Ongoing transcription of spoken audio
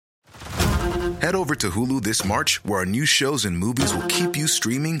Head over to Hulu this March, where our new shows and movies will keep you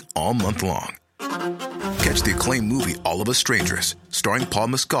streaming all month long. Catch the acclaimed movie All of Us Strangers, starring Paul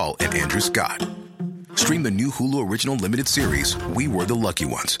Mescal and Andrew Scott. Stream the new Hulu original limited series We Were the Lucky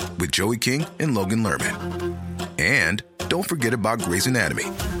Ones with Joey King and Logan Lerman. And don't forget about Grey's Anatomy.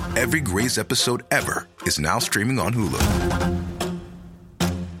 Every Grey's episode ever is now streaming on Hulu.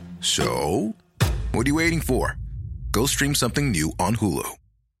 So, what are you waiting for? Go stream something new on Hulu.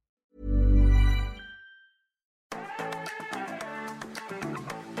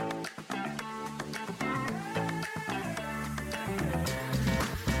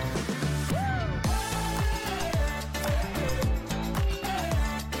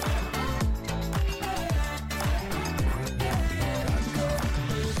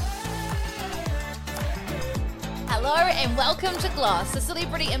 Hello and welcome to Gloss, the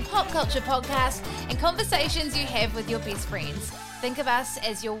celebrity and pop culture podcast and conversations you have with your best friends. Think of us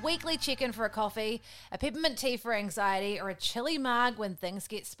as your weekly check-in for a coffee, a peppermint tea for anxiety, or a chili mug when things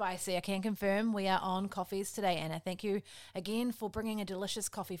get spicy. I can confirm we are on coffees today, Anna. Thank you again for bringing a delicious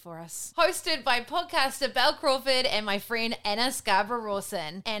coffee for us. Hosted by podcaster Belle Crawford and my friend Anna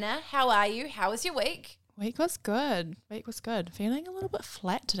Scarborough-Rawson. Anna, how are you? How was your week? Week was good. Feeling a little bit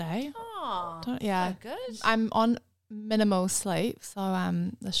flat today. Oh, yeah. Good. I'm on minimal sleep, so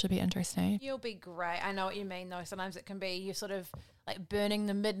this should be interesting. You'll be great. I know what you mean, though. Sometimes it can be you sort of like burning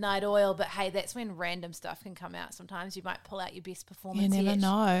the midnight oil, but hey, that's when random stuff can come out. Sometimes you might pull out your best performance. You never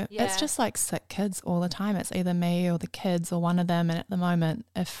know. Yeah. It's just like sick kids all the time. It's either me or the kids or one of them. And at the moment,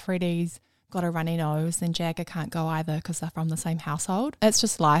 if Freddie's got a runny nose, then Jagger can't go either because they're from the same household. It's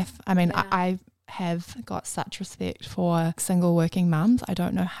just life. I mean, Yeah. I have got such respect for single working mums. I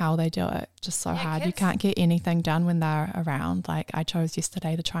don't know how they do it. Just so hard. You can't get anything done when they're around. Like I chose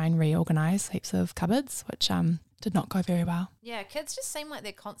yesterday to try and reorganize heaps of cupboards, which did not go very well. Yeah, kids just seem like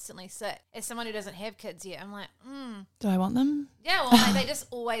they're constantly sick. As someone who doesn't have kids yet, I'm like, Do I want them? Yeah, well, like, they just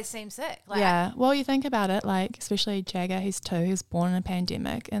always seem sick. Like, Yeah. Well, you think about it, like especially Jagger, he's 2, he was born in a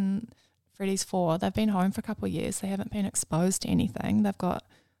pandemic, and Freddie's 4. They've been home for a couple of years. They haven't been exposed to anything. They've got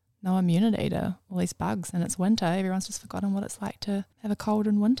no immunity to all these bugs, and it's winter. Everyone's just forgotten what it's like to have a cold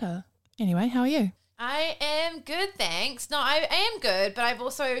in winter. Anyway, how are you? I am good, thanks. No, I am good, but I've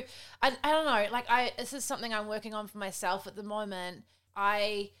also, I don't know, like this is something I'm working on for myself at the moment.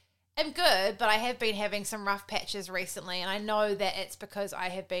 I am good, but I have been having some rough patches recently, and I know that it's because I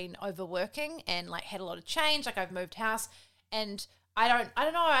have been overworking and like had a lot of change, like I've moved house, and I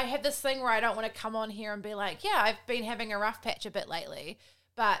don't know, I have this thing where I don't want to come on here and be like, yeah, I've been having a rough patch a bit lately,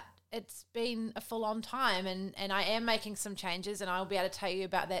 but it's been a full-on time, and I am making some changes, and I'll be able to tell you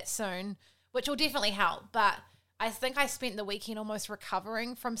about that soon, which will definitely help. But I think I spent the weekend almost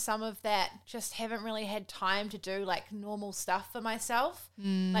recovering from some of that, just haven't really had time to do like normal stuff for myself,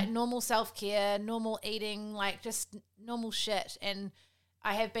 like normal self-care, normal eating, like just normal shit. And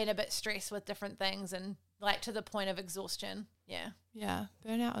I have been a bit stressed with different things and like to the point of exhaustion. Yeah,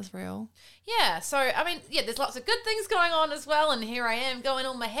 burnout is real. Yeah, so I mean, yeah, there's lots of good things going on as well, and here I am going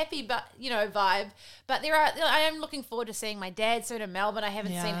on my happy, but vibe. But I am looking forward to seeing my dad soon in Melbourne. I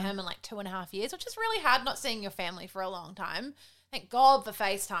haven't seen him in like 2.5 years, which is really hard not seeing your family for a long time. Thank God for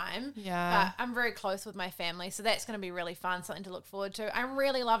FaceTime. Yeah. But I'm very close with my family, so that's going to be really fun, something to look forward to. I'm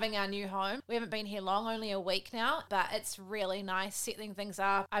really loving our new home. We haven't been here long, only a week now, but it's really nice settling things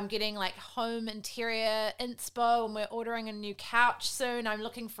up. I'm getting like home interior inspo, and we're ordering a new couch soon. I'm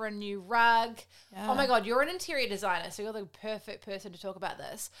looking for a new rug. Yeah. Oh my God, you're an interior designer, so you're the perfect person to talk about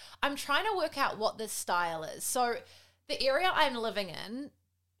this. I'm trying to work out what this style is. So the area I'm living in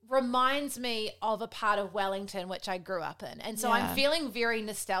reminds me of a part of Wellington which I grew up in, and so I'm feeling very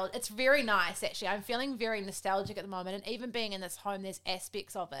nostalgic. It's very nice, actually. I'm feeling very nostalgic at the moment, and even being in this home, there's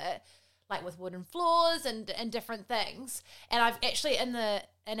aspects of it like with wooden floors and different things. And I've actually in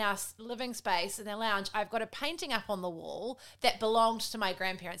our living space in the lounge, I've got a painting up on the wall that belonged to my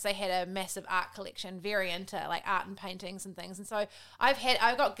grandparents. They had a massive art collection, very into like art and paintings and things, and so I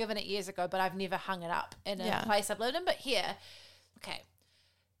got given it years ago, but I've never hung it up in a place I've lived in. But here, okay,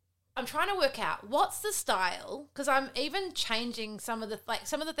 I'm trying to work out what's the style, because I'm even changing some of the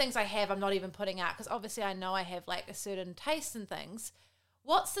things I have I'm not even putting out, because obviously I know I have like a certain taste in things.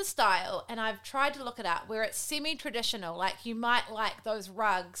 What's the style? And I've tried to look it up where it's semi-traditional, like you might like those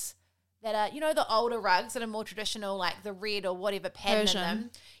rugs that are, the older rugs that are more traditional, like the red or whatever pattern in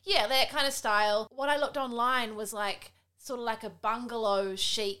them. Yeah, that kind of style. What I looked online was like sort of like a bungalow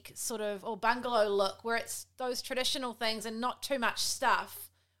chic sort of, or bungalow look, where it's those traditional things and not too much stuff.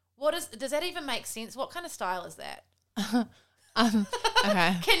 Does that even make sense? What kind of style is that?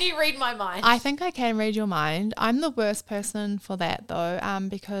 Okay. Can you read my mind? I think I can read your mind. I'm the worst person for that though,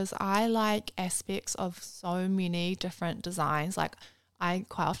 because I like aspects of so many different designs. Like I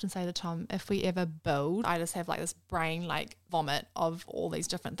quite often say to Tom, if we ever build, I just have like this brain like vomit of all these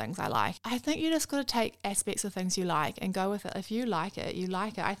different things I like. I think you just got to take aspects of things you like and go with it. If you like it, you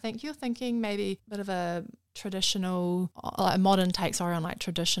like it. I think you're thinking maybe a bit of a traditional, like modern take, on like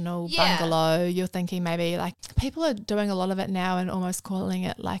traditional bungalow. You're thinking maybe like people are doing a lot of it now and almost calling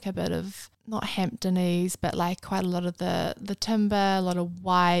it like a bit of not Hamptonese, but like quite a lot of the timber, a lot of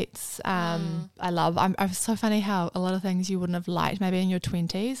whites. I'm so funny how a lot of things you wouldn't have liked maybe in your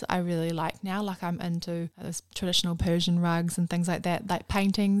 20s, I really like now. Like I'm into those traditional Persian rugs and things like that, like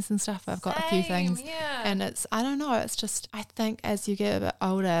paintings and stuff. I've got a few things, and it's, I don't know, it's just, I think as you get a bit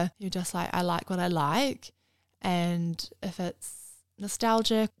older, you're just like, I like what I like. And if it's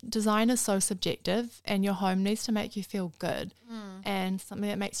nostalgic, design is so subjective, and your home needs to make you feel good and something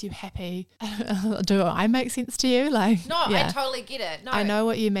that makes you happy. Do I make sense to you? Like, no, I totally get it. No, I know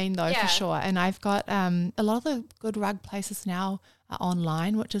what you mean though, for sure. And I've got a lot of the good rug places now are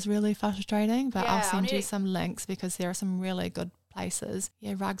online, which is really frustrating, but I'll send you some links because there are some really good places.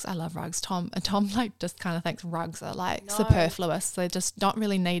 Yeah, rugs. I love rugs. Tom like just kind of thinks rugs are like superfluous. They're just not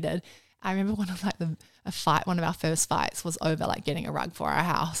really needed. I remember one of like one of our first fights was over like getting a rug for our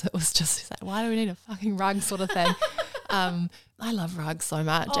house. It was just like, why do we need a fucking rug sort of thing? I love rugs so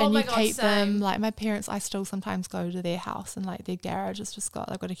much, and you keep them. Like my parents, I still sometimes go to their house and like their garage has just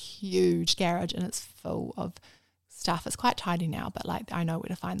they've got a huge garage and it's full of stuff. It's quite tidy now, but like I know where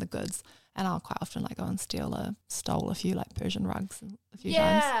to find the goods. And I'll quite often like go and stole a few like Persian rugs a few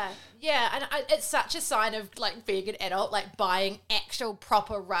times. Yeah, and it's such a sign of like being an adult, like buying actual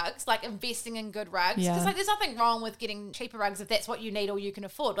proper rugs, like investing in good rugs. Because like there's nothing wrong with getting cheaper rugs if that's what you need or you can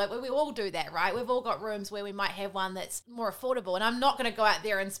afford. Like we all do that, right? We've all got rooms where we might have one that's more affordable, and I'm not going to go out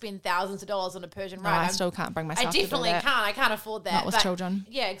there and spend thousands of dollars on a Persian rug. I still can't bring myself. I definitely can't. I can't afford that. Not with children.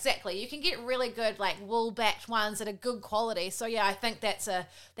 Yeah, exactly. You can get really good like wool backed ones that are good quality. So yeah, I think that's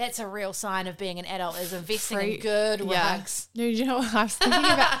a real sign of being an adult is investing in good rugs. No, you know what I was thinking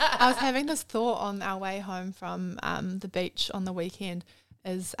about? I was having this thought on our way home from the beach on the weekend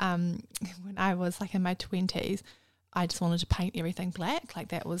is when I was like in my 20s, I just wanted to paint everything black. Like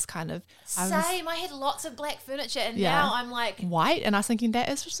that was kind of... I had lots of black furniture and now I'm like... white. And I was thinking that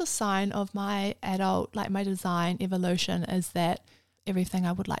is just a sign of my adult, like my design evolution is that everything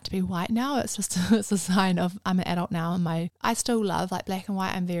I would like to be white now. It's just it's a sign of I'm an adult now, and I still love like black and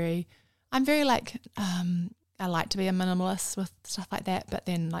white. I'm very like I like to be a minimalist with stuff like that, but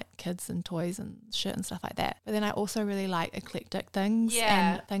then like kids and toys and shit and stuff like that. But then I also really like eclectic things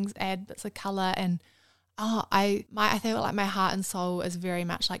and things add bits of colour, and I feel like my heart and soul is very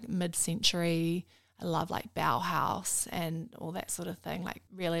much like mid-century. I love like Bauhaus and all that sort of thing, like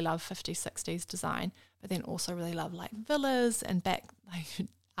really love 50s, 60s design, but then also really love like villas and back like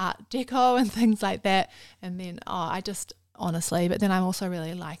Art Deco and things like that. And then honestly, but then I'm also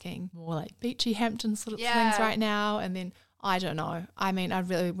really liking more like beachy Hampton sort of things right now. And then I don't know. I mean,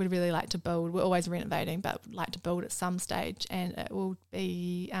 would really like to build. We're always renovating, but would like to build at some stage, and it will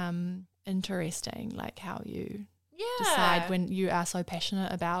be interesting, like how you decide when you are so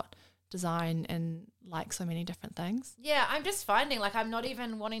passionate about design and like so many different things. Yeah, I'm just finding like I'm not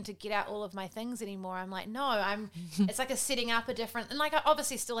even wanting to get out all of my things anymore. I'm like, no, it's like a setting up a different, and like I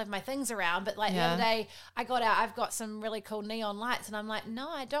obviously still have my things around, but like the other day I got out, I've got some really cool neon lights, and I'm like, no,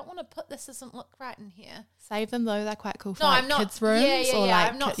 I don't want to put this, doesn't look right in here. Save them though, they're quite cool for like kids' rooms.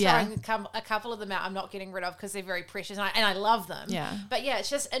 I'm not throwing a couple of them out. I'm not getting rid of because they're very precious and I love them. Yeah. But yeah, it's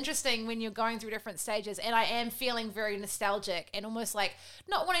just interesting when you're going through different stages, and I am feeling very nostalgic and almost like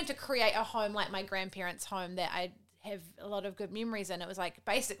not wanting to create a home like my grandparents' home that I have a lot of good memories in. It was like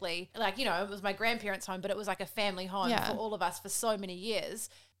basically like, you know, it was my grandparents' home, but it was like a family home for all of us for so many years.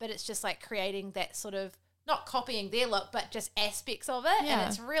 But it's just like creating that sort of, not copying their look, but just aspects of it. And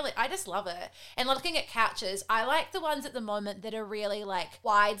it's really, I just love it. And looking at couches, I like the ones at the moment that are really like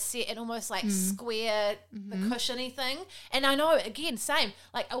wide set and almost like square, the cushiony thing. And I know, again, same,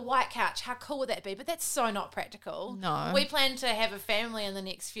 like a white couch, how cool would that be? But that's so not practical. No. We plan to have a family in the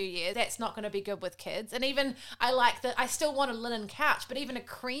next few years. That's not going to be good with kids. And even I like that, I still want a linen couch, but even a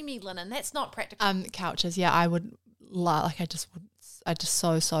creamy linen, that's not practical. Couches, I would like, I just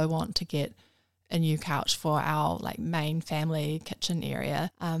so want to get a new couch for our like main family kitchen area,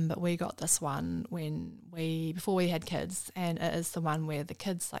 but we got this one before we had kids, and it is the one where the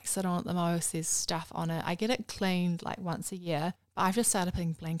kids like sit on it the most. There's stuff on it. I get it cleaned like once a year, but I've just started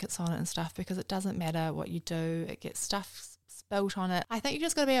putting blankets on it and stuff because it doesn't matter what you do, it gets stuff spilt on it. I think you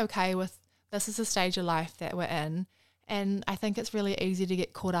just got to be okay with this is the stage of life that we're in, And I think it's really easy to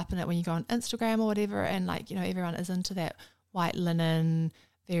get caught up in it when you go on Instagram or whatever, and like, you know, everyone is into that white linen,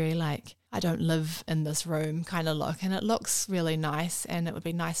 very like, I don't live in this room kind of look, and it looks really nice and it would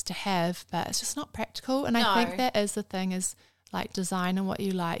be nice to have, but it's just not practical. And I think that is the thing, is like design and what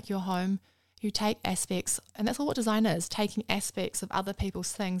you like, your home, you take aspects, and that's all what design is, taking aspects of other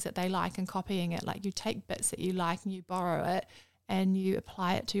people's things that they like and copying it. Like you take bits that you like and you borrow it and you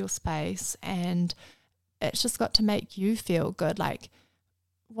apply it to your space, and it's just got to make you feel good. Like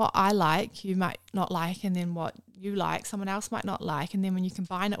what I like, you might not like, and then what you like, someone else might not like. And then when you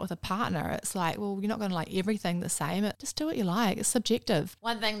combine it with a partner, it's like, well, you're not going to like everything the same. Just do what you like. It's subjective.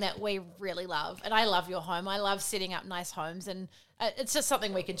 One thing that we really love, and I love your home, I love setting up nice homes, and it's just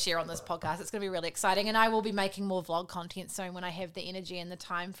something we can share on this podcast. It's going to be really exciting, and I will be making more vlog content soon when I have the energy and the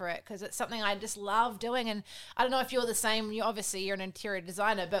time for it, because it's something I just love doing. And I don't know if you're the same. You're an interior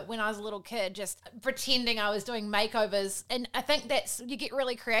designer, but when I was a little kid, just pretending I was doing makeovers, and I think that's, you get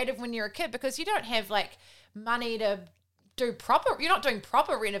really creative when you're a kid because you don't have like money to do you're not doing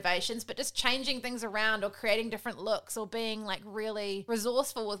proper renovations, but just changing things around or creating different looks or being like really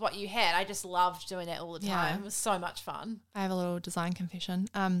resourceful with what you had. I just loved doing that all the time. Yeah. It was so much fun. I have a little design confession.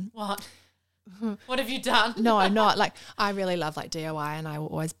 What? What have you done? No, not like, I really love like DIY, and I will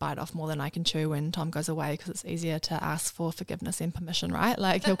always bite off more than I can chew when Tom goes away, because it's easier to ask for forgiveness and permission, right?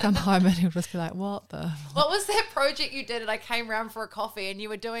 Like he'll come home and he'll just be like, what was that project you did? And I came round for a coffee and you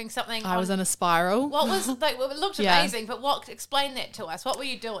were doing something. I was in a spiral. What was like? Well, it looked amazing, but explain that to us. What were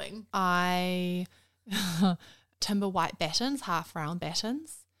you doing? I timber white battens, half round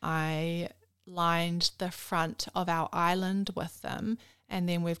battens. I lined the front of our island with them. And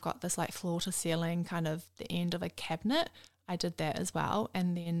then we've got this like floor to ceiling kind of the end of a cabinet. I did that as well.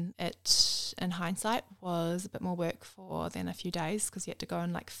 And then it, in hindsight, was a bit more work than a few days, because you had to go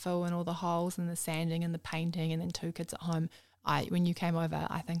and like fill in all the holes and the sanding and the painting, and then 2 kids at home. When you came over,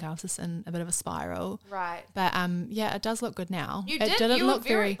 I think I was just in a bit of a spiral. Right. But yeah, it does look good now. You it did. didn't You look were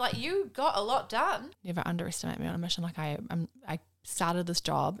very like, you got a lot done. Never underestimate me on a mission. Like I started this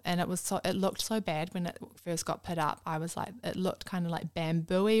job, and it looked so bad when it first got put up. I was like, it looked kind of like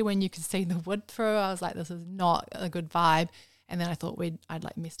bamboo-y when you could see the wood through. I was like, this is not a good vibe. And then I thought I'd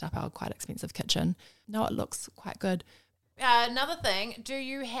like messed up our quite expensive kitchen. No, it looks quite good. Another thing, do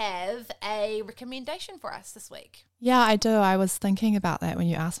you have a recommendation for us this week? Yeah, I do. I was thinking about that when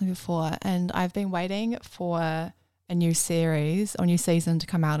you asked me before, and I've been waiting for a new series or new season to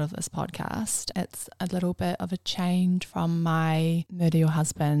come out of this podcast. It's a little bit of a change from my Murder Your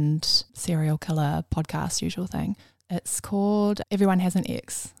Husband serial killer podcast usual thing. It's called Everyone Has an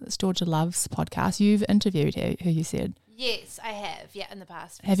Ex. It's Georgia Love's podcast. You've interviewed who you said. Yes, I have. Yeah, in the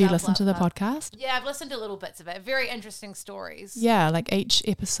past. Have you listened to the podcast? Yeah, I've listened to little bits of it. Very interesting stories. Yeah, like each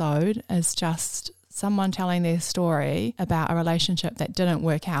episode is just someone telling their story about a relationship that didn't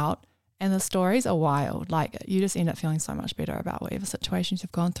work out. And the stories are wild. Like you just end up feeling so much better about whatever situations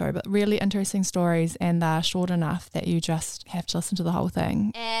you've gone through. But really interesting stories, and they're short enough that you just have to listen to the whole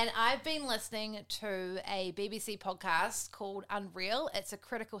thing. And I've been listening to a BBC podcast called Unreal. It's a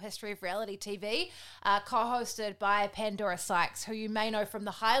critical history of reality TV, co-hosted by Pandora Sykes, who you may know from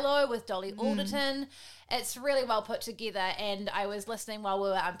The High Low with Dolly Alderton. It's really well put together, and I was listening while we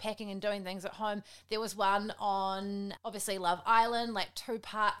were unpacking and doing things at home. There was one on, obviously, Love Island, like 2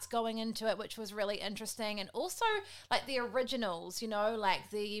 parts going into it, which was really interesting. And also, like, the originals, you know, like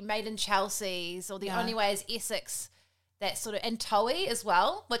the Made in Chelsea's or The Only Way is Essex, that sort of, and Towie as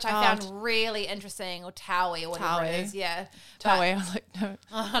well, which I found really interesting, or Towie or whatever it is. Yeah. Towie. I was like, no.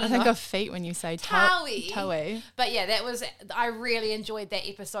 I think of feet when you say Towie. Towie. But yeah, I really enjoyed that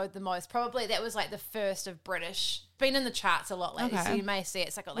episode the most. Probably that was like the first of British. Been in the charts a lot lately, so you may see it.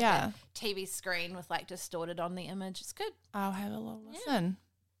 It's like got like a TV screen with like distorted on the image. It's good. I'll have a little listen.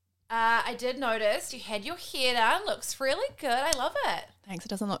 I did notice you had your hair done. Looks really good. I love it. Thanks. It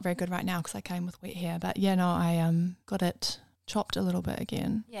doesn't look very good right now because I came with wet hair. But yeah, no, I got it chopped a little bit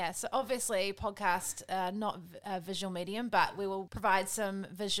again. Yeah, so obviously podcast, not a visual medium, but we will provide some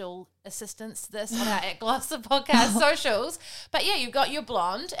visual assistance to this on our at Glossa podcast socials. But yeah, you've got your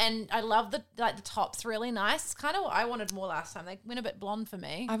blonde, and I love the top's really nice. It's kind of what I wanted more last time. They went a bit blonde for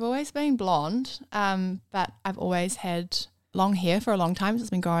me. I've always been blonde, but I've always had long hair for a long time. So it's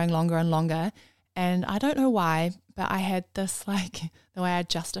been growing longer and longer. And I don't know why, but I had this, like, the way I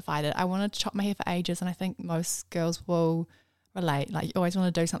justified it. I wanted to chop my hair for ages, and I think most girls will relate. Like, you always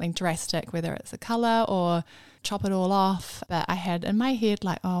want to do something drastic, whether it's a colour or chop it all off. But I had in my head,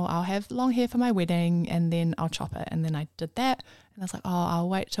 like, oh, I'll have long hair for my wedding and then I'll chop it. And then I did that, And I was like, oh, I'll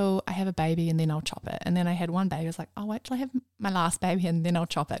wait till I have a baby and then I'll chop it. And then I had one baby. I was like, I'll wait till I have my last baby and then I'll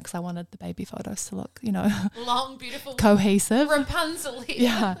chop it, because I wanted the baby photos to look, long, beautiful, cohesive. Rapunzel here.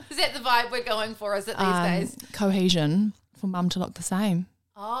 Yeah. Is that the vibe we're going for, is it these days? Cohesion for mum to look the same.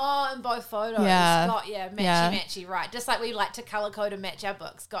 Oh, in both photos. Yeah. Got you. Matchy, right. Just like we like to colour code and match our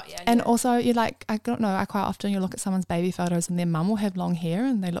books. Got you. And also, you like, I don't know, I quite often you look at someone's baby photos and their mum will have long hair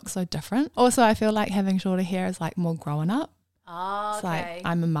and they look so different. Also, I feel like having shorter hair is like more growing up. Oh, It's okay. like,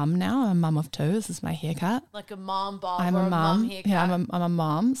 I'm a mum now. I'm a mum of two. This is my haircut. Like a mom bob I'm or a mum. haircut. Yeah, I'm a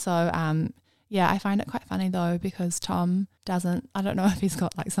mum. So, yeah, I find it quite funny though, because Tom doesn't, I don't know if he's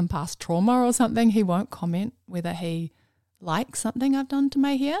got like some past trauma or something. He won't comment whether he likes something I've done to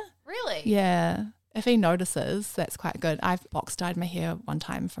my hair. Really? Yeah. If he notices, that's quite good. I've box dyed my hair one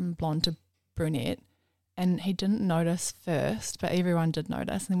time from blonde to brunette, and he didn't notice first, but everyone did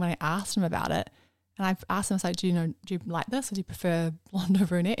notice. And then when I asked him about it, and I asked him, I was like, do you like this, or do you prefer blonde or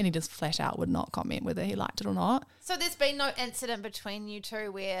brunette? And he just flat out would not comment whether he liked it or not. So there's been no incident between you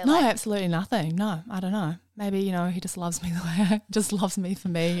two where No, absolutely nothing. No, I don't know. Maybe, he just loves me the way just loves me for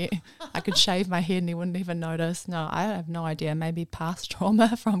me. I could shave my head and he wouldn't even notice. No, I have no idea. Maybe past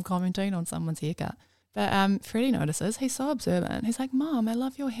trauma from commenting on someone's haircut. But Freddie notices. He's so observant. He's like, Mom, I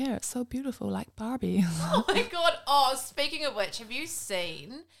love your hair. It's so beautiful, like Barbie. Oh my God. Oh, speaking of which, have you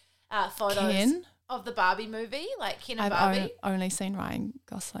seen photos Ken? of the Barbie movie? Like Ken and I've Barbie? only seen Ryan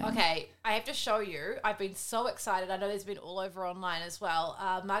Gosling. Okay, I have to show you. I've been so excited. I know there's been all over online as well.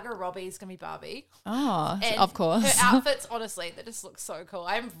 Margot Robbie is going to be Barbie. Oh, And of course. her outfits, honestly, they just look so cool.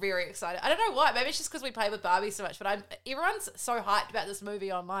 I'm very excited. I don't know why. Maybe it's just because we play with Barbie so much, but everyone's so hyped about this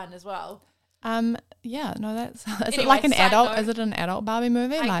movie online as well. Yeah, no, is Anyway, it like an side adult? note. Is it an adult Barbie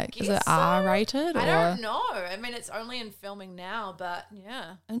movie? Is it guess so. R-rated? I or? don't know. I mean, it's only in filming now, but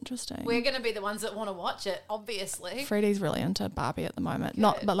yeah. Interesting. We're going to be the ones that want to watch it, obviously. Freddie's really into Barbie at the moment.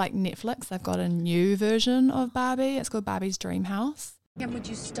 But like Netflix, they've got a new version of Barbie. It's called Barbie's Dream House. And would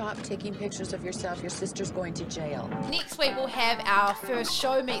you stop taking pictures of yourself? Your sister's going to jail. Next week, we'll have our first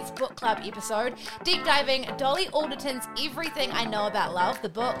Show Meets Book Club episode, deep diving Dolly Alderton's Everything I Know About Love, the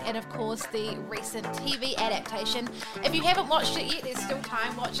book, and of course, the recent TV adaptation. If you haven't watched it yet, there's still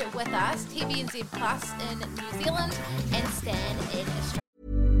time. Watch it with us. TVNZ Plus in New Zealand and Stan in Australia.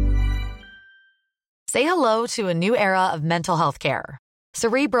 Say hello to a new era of mental health care.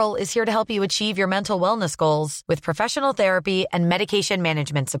 Cerebral is here to help you achieve your mental wellness goals with professional therapy and medication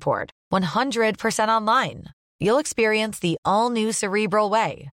management support. 100% online. You'll experience the all-new Cerebral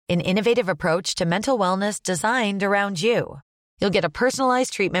Way, an innovative approach to mental wellness designed around you. You'll get a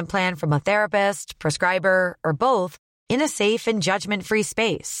personalized treatment plan from a therapist, prescriber, or both in a safe and judgment-free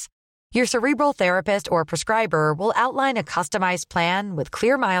space. Your Cerebral therapist or prescriber will outline a customized plan with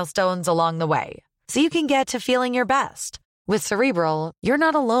clear milestones along the way, so you can get to feeling your best. With Cerebral, you're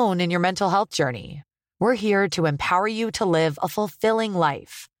not alone in your mental health journey. We're here to empower you to live a fulfilling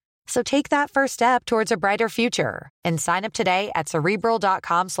life. So take that first step towards a brighter future and sign up today at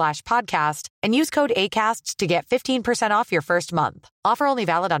Cerebral.com/podcast and use code ACAST to get 15% off your first month. Offer only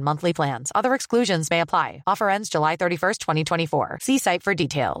valid on monthly plans. Other exclusions may apply. Offer ends July 31st, 2024. See site for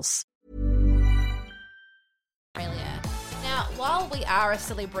details. Now, while we are a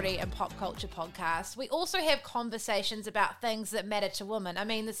celebrity and pop culture podcast, we also have conversations about things that matter to women. I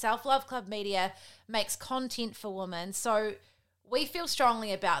mean, the Self Love Club Media makes content for women, so we feel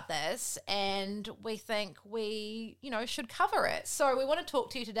strongly about this and we think we, should cover it. So we want to talk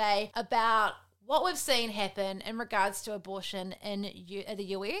to you today about what we've seen happen in regards to abortion in the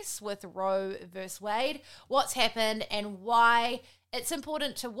US with Roe versus Wade, what's happened and why it's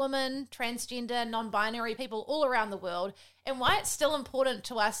important to women, transgender, non-binary people all around the world, and why it's still important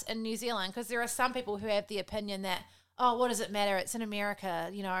to us in New Zealand, because there are some people who have the opinion that, oh, what does it matter? It's in America,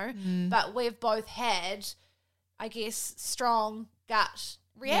 But we've both had, I guess, strong gut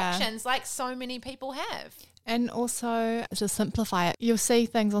reactions like so many people have. And also, to simplify it, you'll see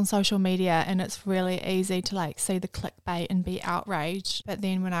things on social media and it's really easy to see the clickbait and be outraged. But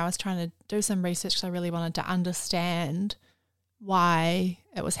then when I was trying to do some research, because I really wanted to understand why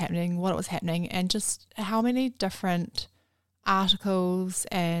it was happening, what it was happening, and just how many different articles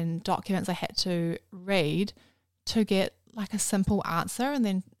and documents I had to read to get a simple answer, and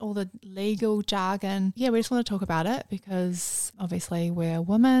then all the legal jargon. Yeah, we just want to talk about it because obviously we're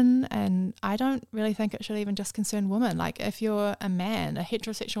women, and I don't really think it should even just concern women. If you're a man, a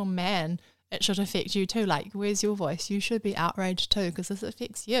heterosexual man it should affect you too. Like, where's your voice? You should be outraged too, because this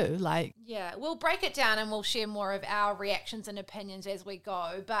affects you. Like, yeah, we'll break it down and we'll share more of our reactions and opinions as we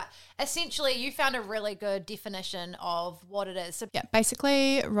go. But essentially, you found a really good definition of what it is. So yeah,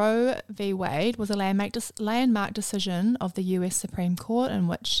 basically, Roe v. Wade was a landmark decision of the US Supreme Court in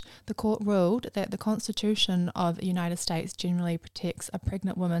which the court ruled that the Constitution of the United States generally protects a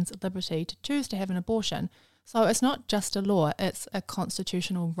pregnant woman's liberty to choose to have an abortion. So it's not just a law, it's a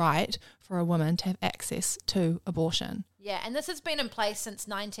constitutional right for a woman to have access to abortion. Yeah, and this has been in place since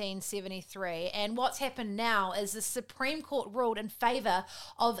 1973. And what's happened now is the Supreme Court ruled in favour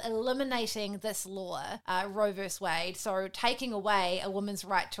of eliminating this law, Roe v. Wade, so taking away a woman's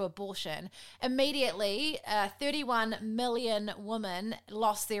right to abortion. Immediately, 31 million women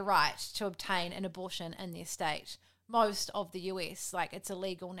lost their right to obtain an abortion in their state. Most of the US, like, it's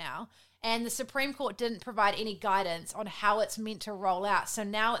illegal now. And the Supreme Court didn't provide any guidance on how it's meant to roll out. So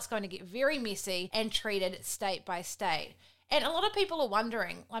now it's going to get very messy and treated state by state. And a lot of people are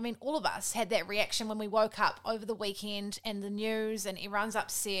wondering, I mean, all of us had that reaction when we woke up over the weekend and the news and everyone's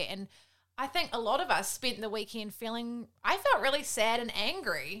upset. And I think a lot of us spent the weekend I felt really sad and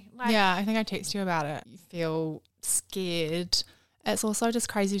angry. Yeah, I think I texted you about it. You feel scared. It's also just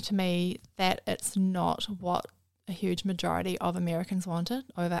crazy to me that it's not what a huge majority of Americans wanted.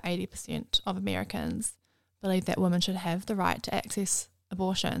 Over 80% of Americans believe that women should have the right to access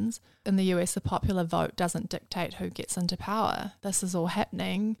abortions. In the US, the popular vote doesn't dictate who gets into power. This is all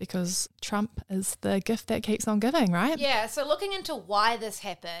happening because Trump is the gift that keeps on giving, right? Yeah, so looking into why this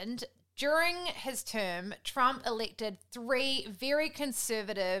happened, during his term, Trump elected 3 very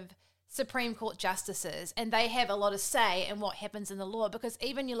conservative Supreme Court justices, and they have a lot of say in what happens in the law, because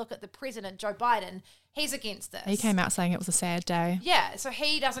even you look at the president, Joe Biden, he's against this. He came out saying it was a sad day. Yeah, so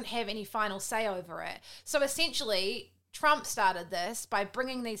he doesn't have any final say over it. So essentially, Trump started this by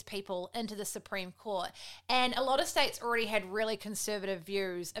bringing these people into the Supreme Court, and a lot of states already had really conservative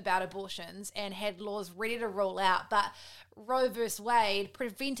views about abortions and had laws ready to roll out, but Roe v. Wade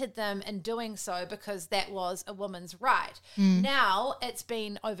prevented them in doing so because that was a woman's right. Now it's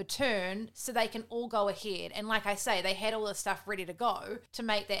been overturned, so they can all go ahead. And like I say, they had all the stuff ready to go to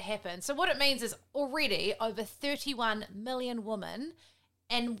make that happen. So what it means is already over 31 million women,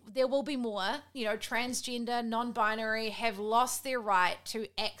 and there will be more, transgender, non-binary, have lost their right to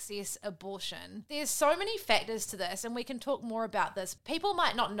access abortion. There's so many factors to this, and we can talk more about this. People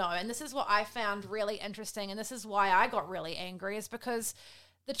might not know, and this is what I found really interesting, and this is why I got really angry, is because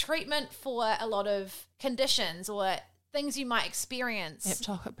the treatment for a lot of conditions or things you might experience.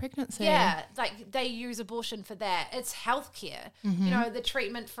 Ectopic pregnancy. Yeah, like they use abortion for that. It's healthcare. The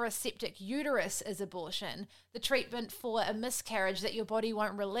treatment for a septic uterus is abortion. The treatment for a miscarriage that your body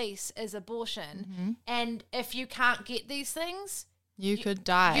won't release is abortion. And if you can't get these things, you could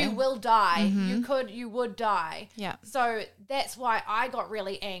die. You will die. You would die. Yeah. So that's why I got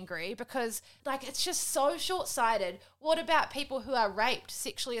really angry, because it's just so short-sighted. What about people who are raped,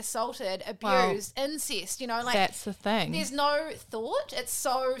 sexually assaulted, abused, incest? That's the thing. There's no thought. It's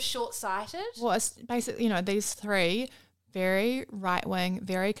so short-sighted. Well, it's basically, these 3 very right-wing,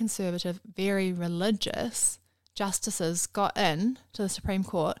 very conservative, very religious justices got in to the Supreme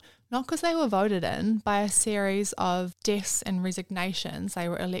Court, not because they were voted in by a series of deaths and resignations. They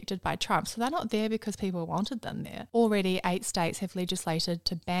were elected by Trump. So they're not there because people wanted them there. Already 8 states have legislated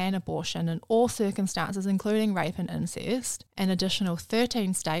to ban abortion in all circumstances, including rape and incest. An additional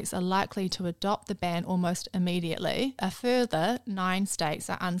 13 states are likely to adopt the ban almost immediately. A further 9 states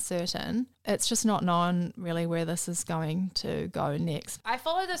are uncertain. It's just not known really where this is going to go next. I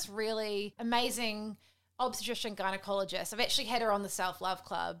follow this really amazing obstetrician gynecologist. I've actually had her on the Self Love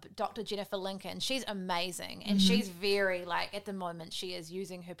Club, Dr. Jennifer Lincoln. She's amazing, and she's very, at the moment, she is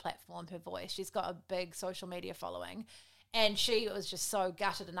using her platform, her voice. She's got a big social media following, and she was just so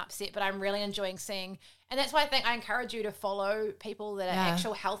gutted and upset, but I'm really enjoying seeing, and that's why I think I encourage you to follow people that are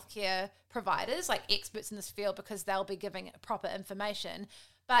actual healthcare providers, like experts in this field, because they'll be giving proper information.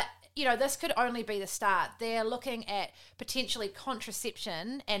 But, this could only be the start. They're looking at potentially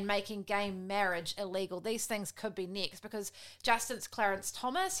contraception and making gay marriage illegal. These things could be next, because Justice Clarence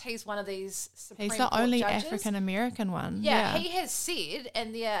Thomas, he's one of these Supreme Court judges. He's the only African-American one. Yeah, he has said,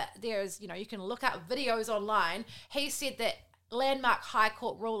 and there's, you can look up videos online, he said that landmark high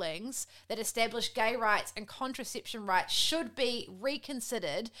court rulings that establish gay rights and contraception rights should be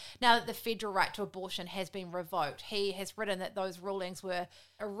reconsidered now that the federal right to abortion has been revoked. He has written that those rulings were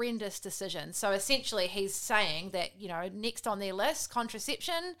horrendous decisions. So essentially he's saying that, next on their list,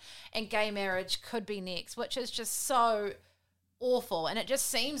 contraception and gay marriage could be next, which is just so awful. And it just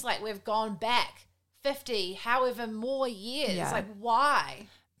seems like we've gone back 50, however more years. Yeah. Why?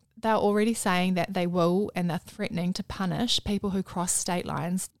 they're already saying that they will, and they're threatening to punish people who cross state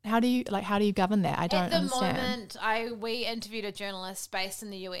lines. How do you govern that? I don't understand. At the moment, we interviewed a journalist based in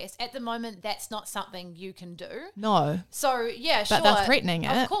the US. At the moment, that's not something you can do. No. So yeah, but they're threatening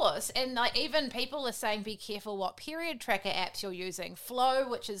it. Of course. And like even people are saying be careful what period tracker apps you're using. Flow,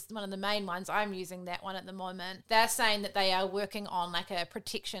 which is one of the main ones, I'm using that one at the moment. They're saying that they are working on like a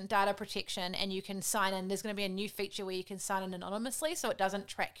data protection, and you can sign in. There's going to be a new feature where you can sign in anonymously so it doesn't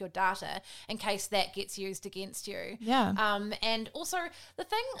track your data in case that gets used against you. Yeah. And also the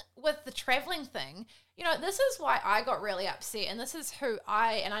thing with the traveling thing, you know, this is why I got really upset, and this is who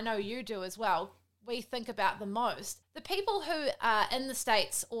and I know you do as well, we think about the most. The people who are in the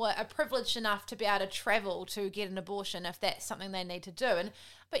States or are privileged enough to be able to travel to get an abortion if that's something they need to do.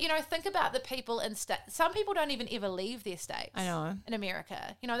 But, you know, think about the people in states. Some people don't even ever leave their states. I know. In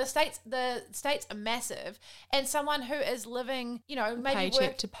America. You know, the states are massive. And someone who is living, you know, maybe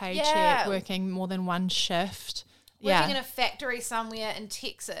paycheck to paycheck, working more than one shift. Working in a factory somewhere in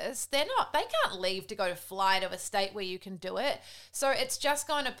Texas, they can't leave to go to fly to a state where you can do it. So it's just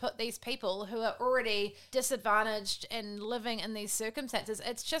going to put these people who are already disadvantaged and living in these circumstances.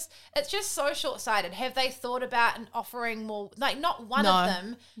 It's just so short-sighted. Have they thought about offering more? Like not one of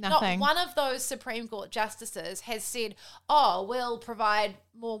them, nothing. Not one of those Supreme Court justices has said, "Oh, we'll provide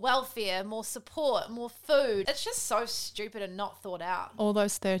more welfare, more support, more food." It's just so stupid and not thought out. All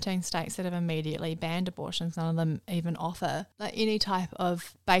those 13 states that have immediately banned abortions, none of them even offer like any type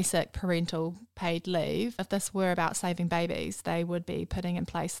of basic parental paid leave. If this were about saving babies, they would be putting in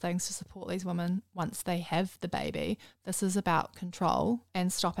place things to support these women once they have the baby. This is about control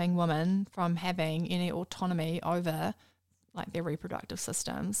and stopping women from having any autonomy over like their reproductive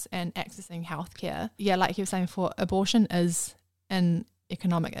systems and accessing healthcare. Yeah, like you were saying before, abortion is an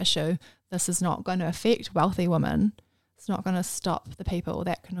economic issue. This is not going to affect wealthy women. It's not going to stop the people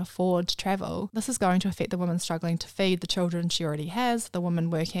that can afford to travel. This is going to affect the woman struggling to feed the children she already has, the woman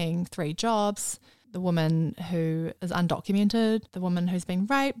working 3 jobs, the woman who is undocumented, the woman who's been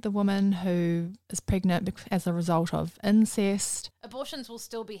raped, the woman who is pregnant as a result of incest. Abortions will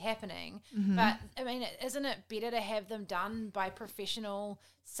still be happening, but I mean, isn't it better to have them done by professional,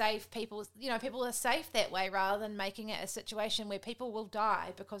 safe people? You know, people are safe that way rather than making it a situation where people will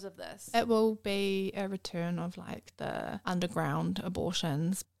die because of this. It will be a return of like the underground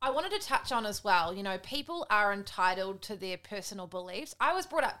abortions. I wanted to touch on as well, you know, people are entitled to their personal beliefs. I was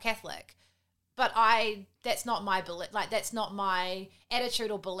brought up Catholic. But that's not my belief, like that's not my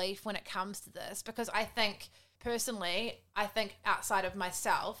attitude or belief when it comes to this, because I think personally, outside of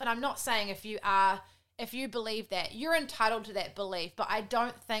myself, and I'm not saying if you believe that, you're entitled to that belief, but I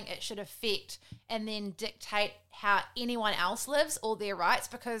don't think it should affect and then dictate how anyone else lives or their rights,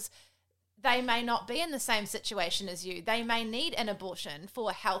 because they may not be in the same situation as you. They may need an abortion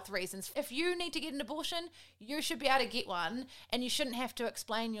for health reasons. If you need to get an abortion, you should be able to get one, and you shouldn't have to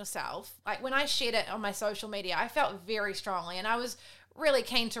explain yourself. Like when I shared it on my social media, I felt very strongly, and I was really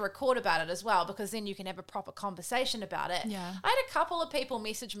keen to record about it as well, because then you can have a proper conversation about it. Yeah. I had a couple of people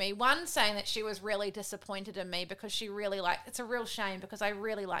message me, one saying that she was really disappointed in me because she really it's a real shame because I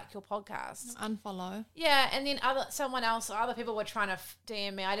really like your podcast. Unfollow. Yeah, and then other people were trying to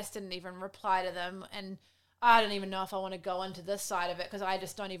DM me. I just didn't even reply to them, and I don't even know if I want to go into this side of it, because I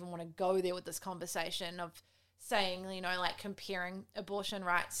just don't even want to go there with this conversation of saying, you know, like comparing abortion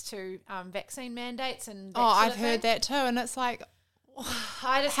rights to vaccine mandates and that I've heard that too, and it's like,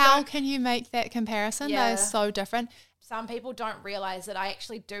 how can you make that comparison? Yeah. They're so different. Some people don't realize that I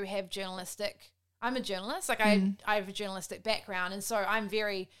actually do have I'm a journalist. Like I have a journalistic background, and so I'm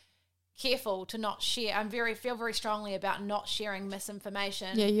very careful to not share. Feel very strongly about not sharing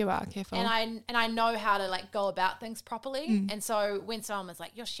misinformation. Yeah, you are careful. And I know how to like go about things properly. And so when someone was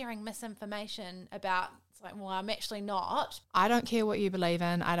like, "You're sharing misinformation about," it's like, well, I'm actually not. I don't care what you believe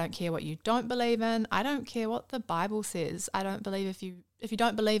in. I don't care what you don't believe in. I don't care what the Bible says. I don't believe if you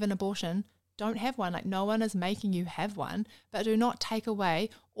don't believe in abortion, don't have one. Like no one is making you have one, but do not take away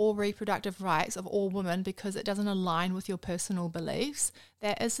all reproductive rights of all women because it doesn't align with your personal beliefs.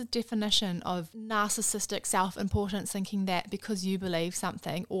 That is the definition of narcissistic self-importance, thinking that because you believe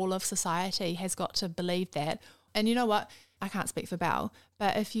something, all of society has got to believe that. And you know what? I can't speak for Belle,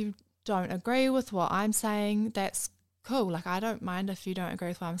 but if you don't agree with what I'm saying, that's cool. Like I don't mind if you don't agree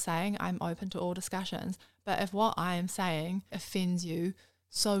with what I'm saying. I'm open to all discussions. But if what I am saying offends you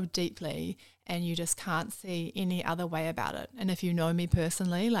so deeply and you just can't see any other way about it, and if you know me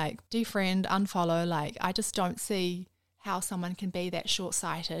personally, like defriend, unfollow, like I just don't see how someone can be that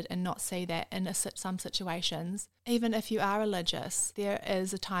short-sighted and not see that in some situations. Even if you are religious, there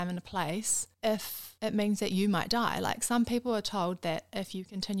is a time and a place if it means that you might die. Like, some people are told that if you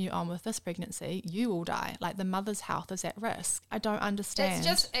continue on with this pregnancy, you will die. Like, the mother's health is at risk. I don't understand. It's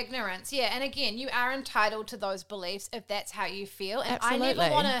just ignorance. Yeah. And again, you are entitled to those beliefs if that's how you feel. And Absolutely. I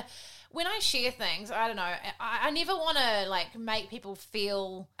never want to, when I share things, I don't know, I never want to like make people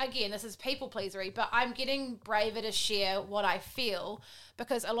feel, again, this is people pleasery, but I'm getting braver to share what I feel,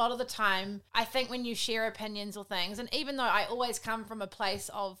 because a lot of the time I think when you share opinions or things, and even though I always come from a place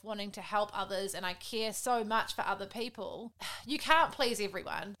of wanting to help others and I care so much for other people, you can't please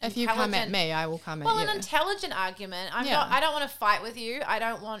everyone. If you come at me, I will come at you. Well, an intelligent argument. I don't want to fight with you.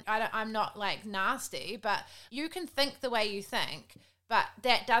 I'm not like nasty, but you can think the way you think. But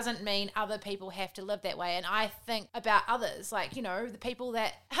that doesn't mean other people have to live that way. And I think about others, like, you know, the people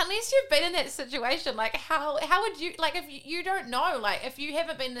that, unless you've been in that situation, like how would you, like, if you don't know, like if you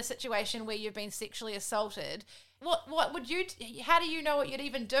haven't been in a situation where you've been sexually assaulted, what would you, how do you know what you'd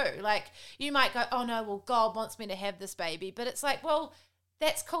even do? Like, you might go, oh no, well, God wants me to have this baby. But it's like, well,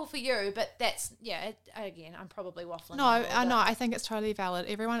 that's cool for you, but that's, again, I'm probably waffling. No, I think it's totally valid.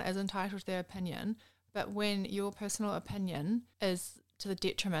 Everyone is entitled to their opinion. But when your personal opinion is to the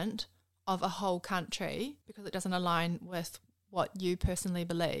detriment of a whole country because it doesn't align with what you personally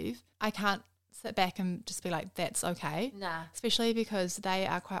believe, I can't sit back and just be like, that's okay. Nah. Especially because they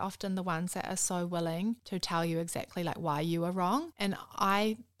are quite often the ones that are so willing to tell you exactly like why you are wrong. And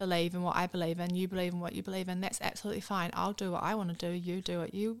I believe in what I believe in, you believe in what you believe in. That's absolutely fine. I'll do what I want to do. You do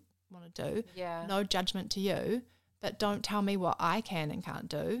what you want to do. Yeah. No judgment to you. But don't tell me what I can and can't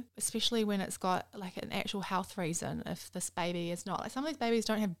do, especially when it's got like an actual health reason. If this baby is not, like, some of these babies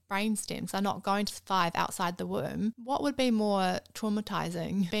don't have brain stems, they're not going to survive outside the womb. What would be more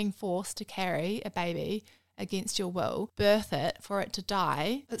traumatizing? Being forced to carry a baby against your will, birth it, for it to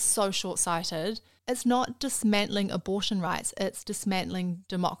die. It's so short-sighted. It's not dismantling abortion rights, it's dismantling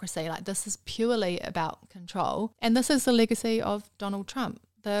democracy. Like, this is purely about control. And this is the legacy of Donald Trump.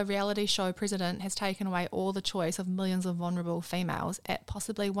 The reality show president has taken away all the choice of millions of vulnerable females at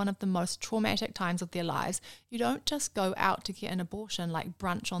possibly one of the most traumatic times of their lives. You don't just go out to get an abortion like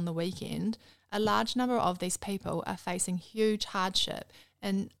brunch on the weekend. A large number of these people are facing huge hardship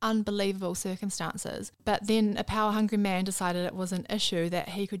in unbelievable circumstances. But then a power-hungry man decided it was an issue that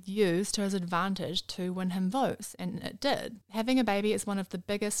he could use to his advantage to win him votes, and it did. Having a baby is one of the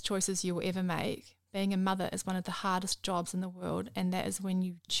biggest choices you will ever make. Being a mother is one of the hardest jobs in the world, and that is when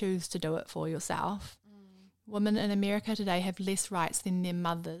you choose to do it for yourself. Women in America today have less rights than their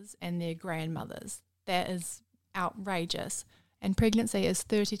mothers and their grandmothers. That is outrageous. And pregnancy is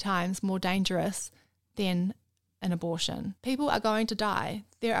 30 times more dangerous than an abortion. People are going to die.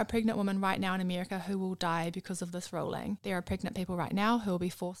 There are pregnant women right now in America who will die because of this ruling. There are pregnant people right now who will be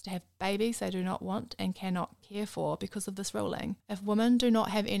forced to have babies they do not want and cannot care for because of this ruling. If women do not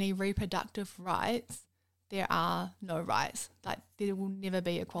have any reproductive rights, there are no rights. Like, there will never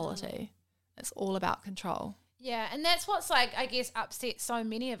be equality. It's all about control. Yeah, and that's what's, like, I guess, upset so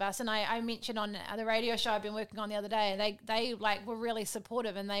many of us. And I mentioned on the radio show I've been working on the other day, and they like were really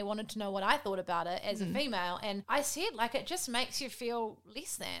supportive, and they wanted to know what I thought about it as a female. And I said, like, it just makes you feel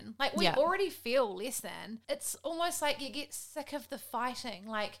less than. Like, we already feel less than. It's almost like you get sick of the fighting.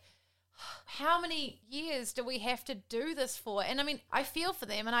 Like, how many years do we have to do this for? And I mean, I feel for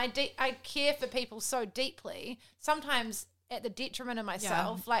them, and I care for people so deeply, sometimes at the detriment of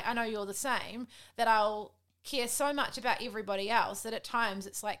myself. Like, I know you're the same, that I'll care so much about everybody else that at times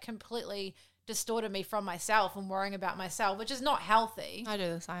it's like completely distorted me from myself and worrying about myself, which is not healthy. I do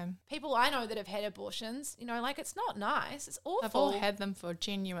the same. People I know that have had abortions, you know, like, it's not nice. It's awful. They've all had them for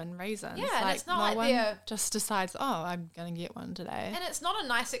genuine reasons. Yeah, like, and it's not no like one they're just decides, oh, I'm going to get one today. And it's not a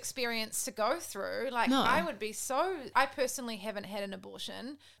nice experience to go through. Like, No. I personally haven't had an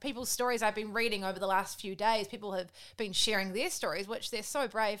abortion. People's stories I've been reading over the last few days, people have been sharing their stories, which they're so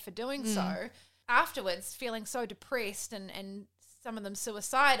brave for doing so. Afterwards, feeling so depressed and some of them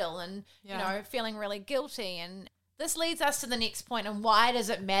suicidal and, you know, feeling really guilty. And this leads us to the next point, and why does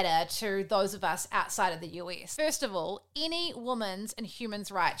it matter to those of us outside of the US? First of all, any woman's and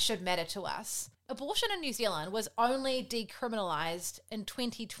human's rights should matter to us. Abortion in New Zealand was only decriminalised in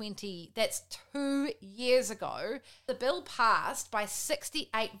 2020. That's 2 years ago. The bill passed by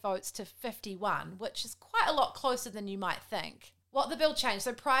 68 votes to 51, which is quite a lot closer than you might think. What the bill changed,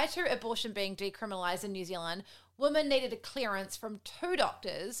 so prior to abortion being decriminalised in New Zealand, women needed a clearance from 2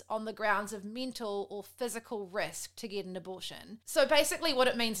 doctors on the grounds of mental or physical risk to get an abortion. So basically what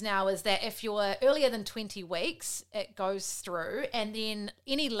it means now is that if you're earlier than 20 weeks, it goes through, and then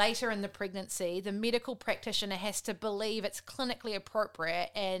any later in the pregnancy, the medical practitioner has to believe it's clinically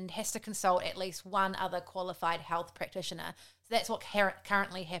appropriate and has to consult at least one other qualified health practitioner. So that's what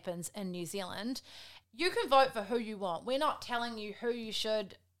currently happens in New Zealand. You can vote for who you want. We're not telling you who you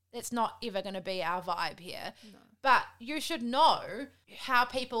should. It's not ever going to be our vibe here. No. But you should know how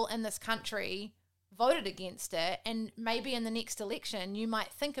people in this country voted against it, and maybe in the next election you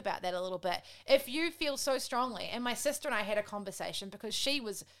might think about that a little bit. If you feel so strongly, and my sister and I had a conversation because she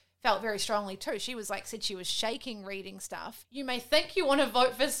felt very strongly too. She was like, said she was shaking reading stuff. You may think you want to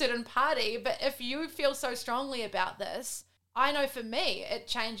vote for a certain party, but if you feel so strongly about this, I know for me, it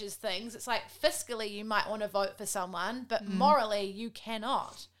changes things. It's like fiscally you might want to vote for someone, but morally you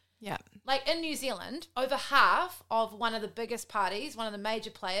cannot. Yeah. Like in New Zealand, over half of one of the biggest parties, one of the major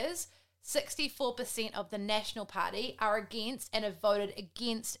players, 64% of the National Party are against and have voted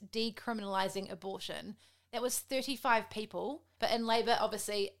against decriminalising abortion. That was 35 people. But in Labour,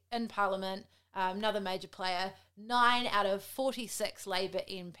 obviously, in Parliament, another major player, 9 out of 46 Labour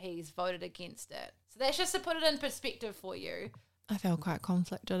MPs voted against it. So that's just to put it in perspective for you. I feel quite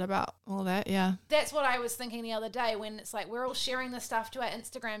conflicted about all that, yeah. That's what I was thinking the other day when it's like we're all sharing this stuff to our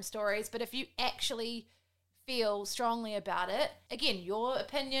Instagram stories, but if you actually feel strongly about it, again, your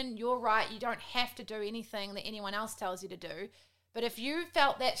opinion, you're right, you don't have to do anything that anyone else tells you to do, but if you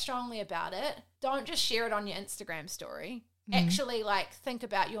felt that strongly about it, don't just share it on your Instagram story. Actually, like, think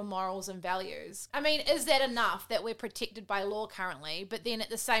about your morals and values. I mean, is that enough that we're protected by law currently, but then at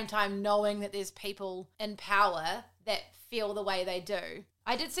the same time knowing that there's people in power that feel the way they do?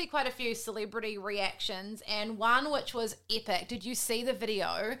 I did see quite a few celebrity reactions, and one which was epic. Did you see the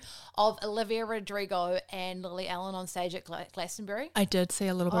video of Olivia Rodrigo and Lily Allen on stage at Glastonbury? I did see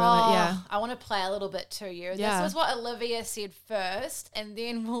a little bit of it, yeah. I want to play a little bit to you. Yeah. This was what Olivia said first, and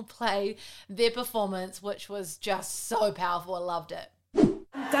then we'll play their performance, which was just so powerful. I loved it. I'm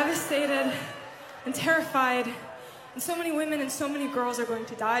devastated and terrified, and so many women and so many girls are going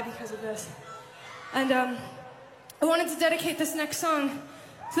to die because of this. And I wanted to dedicate this next song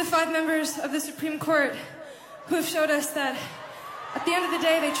to the 5 members of the Supreme Court who have showed us that at the end of the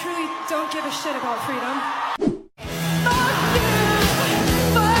day, they truly don't give a shit about freedom.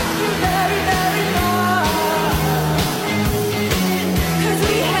 Fuck you very, very much. 'Cause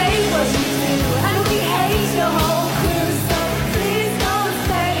we hate what you do, and we hate your whole crew, so please don't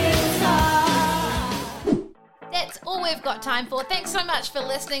stay in touch. That's all we've got time for. Thanks so much for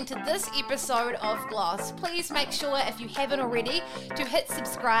listening to this episode of Gloss. Please make sure, if you haven't already, to hit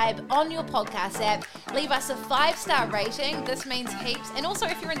subscribe on your podcast app. Leave us a 5-star rating. This means heaps. And also,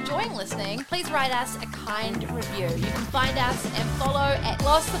 if you're enjoying listening, please write us a kind review. You can find us and follow at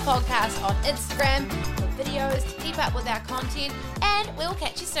Gloss the Podcast on Instagram for videos to keep up with our content. And we'll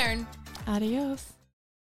catch you soon. Adios.